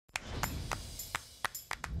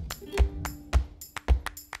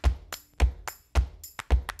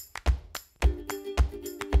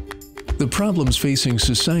The problems facing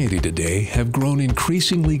society today have grown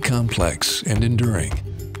increasingly complex and enduring.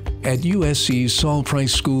 At USC's Saul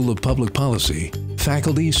Price School of Public Policy,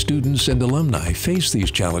 faculty, students, and alumni face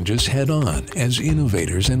these challenges head-on as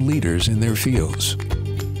innovators and leaders in their fields.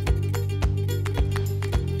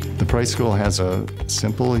 The Price School has a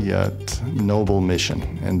simple yet noble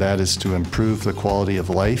mission, and that is to improve the quality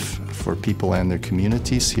of life for people and their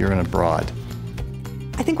communities here and abroad.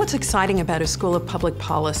 I think what's exciting about a School of Public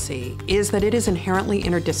Policy is that it is inherently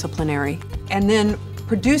interdisciplinary and then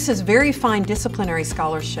produces very fine disciplinary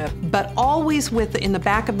scholarship, but always with, in the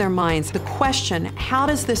back of their minds, the question, how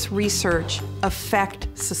does this research affect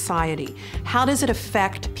society? How does it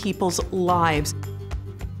affect people's lives?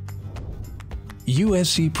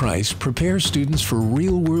 USC Price prepares students for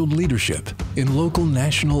real-world leadership in local,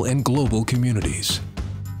 national, and global communities.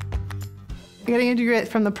 Getting a degree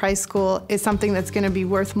from the Price School is something that's going to be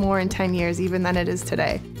worth more in 10 years even than it is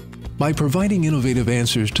today. By providing innovative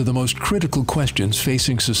answers to the most critical questions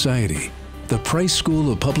facing society, the Price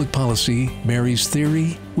School of Public Policy marries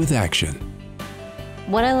theory with action.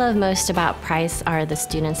 What I love most about Price are the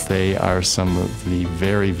students. They are some of the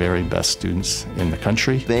very, very best students in the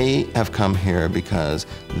country. They have come here because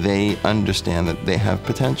they understand that they have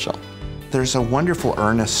potential. There's a wonderful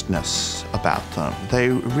earnestness about them. They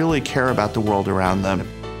really care about the world around them.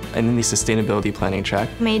 And in the sustainability planning track.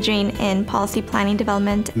 Majoring in policy planning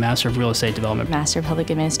development. Master of Real Estate Development. Master of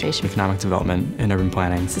Public Administration. Economic Development and Urban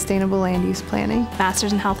Planning. Sustainable Land Use Planning.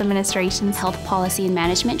 Masters in Health Administration. Health Policy and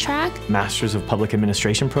Management track. Masters of Public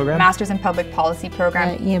Administration program. Masters in Public Policy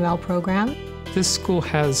program. EML program. This school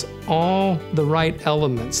has all the right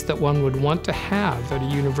elements that one would want to have at a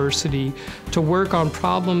university to work on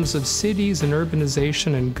problems of cities and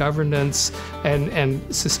urbanization and governance and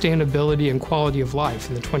sustainability and quality of life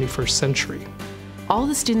in the 21st century. All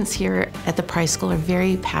the students here at the Price School are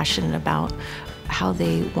very passionate about how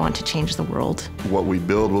they want to change the world. What we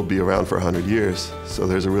build will be around for 100 years, so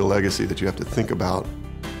there's a real legacy that you have to think about.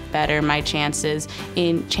 Better my chances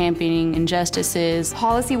in championing injustices.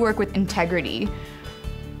 Policy work with integrity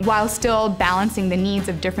while still balancing the needs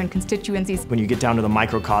of different constituencies. When you get down to the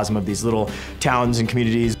microcosm of these little towns and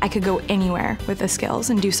communities. I could go anywhere with the skills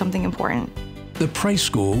and do something important. The Price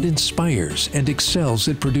School inspires and excels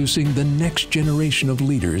at producing the next generation of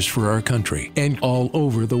leaders for our country and all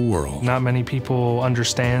over the world. Not many people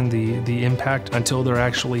understand the impact until they're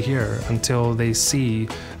actually here, until they see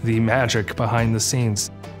the magic behind the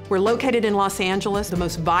scenes. We're located in Los Angeles, the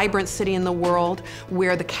most vibrant city in the world.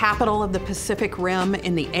 We're the capital of the Pacific Rim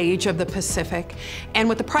in the age of the Pacific. And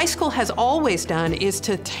what the Price School has always done is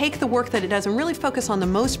to take the work that it does and really focus on the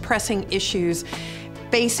most pressing issues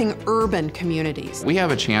facing urban communities. We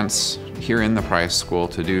have a chance here in the Price School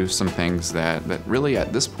to do some things that really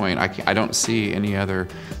at this point I don't see any other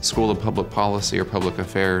School of Public Policy or Public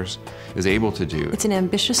Affairs is able to do. It's an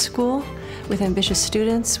ambitious school with ambitious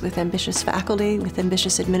students, with ambitious faculty, with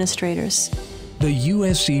ambitious administrators. The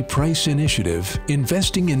USC Price Initiative,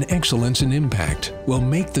 investing in excellence and impact, will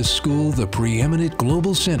make the school the preeminent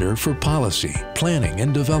global center for policy, planning,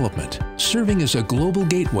 and development, serving as a global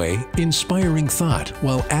gateway, inspiring thought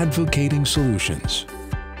while advocating solutions.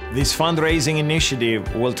 This fundraising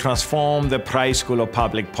initiative will transform the Price School of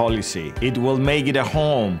Public Policy. It will make it a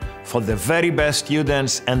home for the very best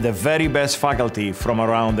students and the very best faculty from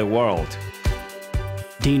around the world.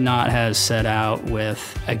 Dean Knott has set out with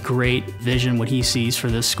a great vision, what he sees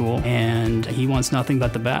for this school, and he wants nothing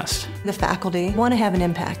but the best. The faculty want to have an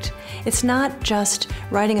impact. It's not just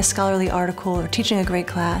writing a scholarly article or teaching a great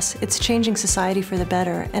class, it's changing society for the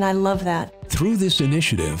better, and I love that. Through this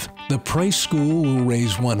initiative, the Price School will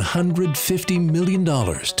raise $150 million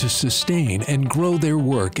to sustain and grow their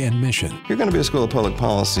work and mission. If you're going to be a School of Public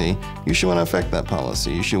Policy, you should want to affect that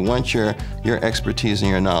policy. You should want your expertise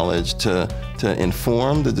and your knowledge to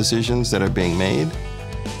inform the decisions that are being made.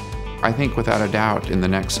 I think without a doubt in the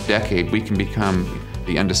next decade we can become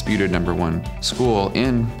the undisputed #1 school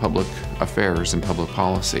in public affairs and public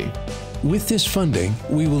policy. With this funding,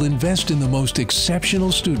 we will invest in the most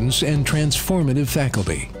exceptional students and transformative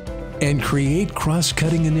faculty, and create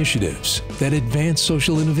cross-cutting initiatives that advance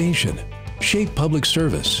social innovation, shape public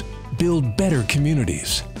service, build better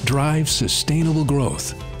communities, drive sustainable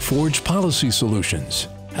growth, forge policy solutions,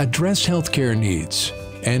 address healthcare needs,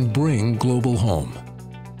 and bring global home.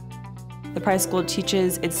 The Price School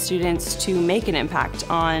teaches its students to make an impact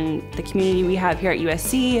on the community we have here at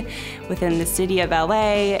USC, within the city of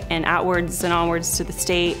LA, and outwards and onwards to the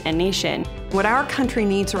state and nation. What our country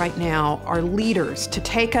needs right now are leaders to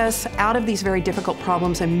take us out of these very difficult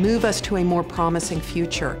problems and move us to a more promising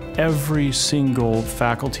future. Every single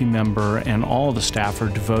faculty member and all the staff are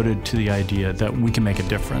devoted to the idea that we can make a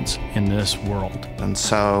difference in this world. And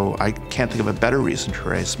so I can't think of a better reason to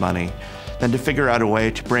raise money than to figure out a way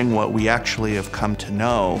to bring what we actually have come to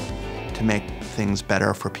know to make things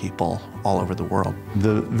better for people all over the world.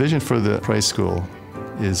 The vision for the Price School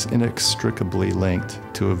is inextricably linked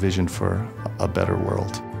to a vision for a better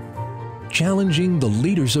world. Challenging the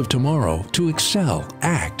leaders of tomorrow to excel,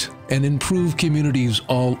 act, and improve communities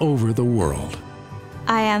all over the world.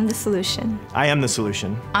 I am the solution. I am the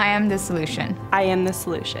solution. I am the solution. I am the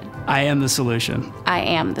solution. I am the solution. I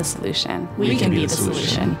am the solution. We can be the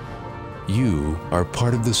solution. You are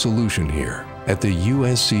part of the solution here at the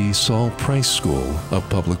USC Saul Price School of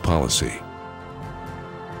Public Policy.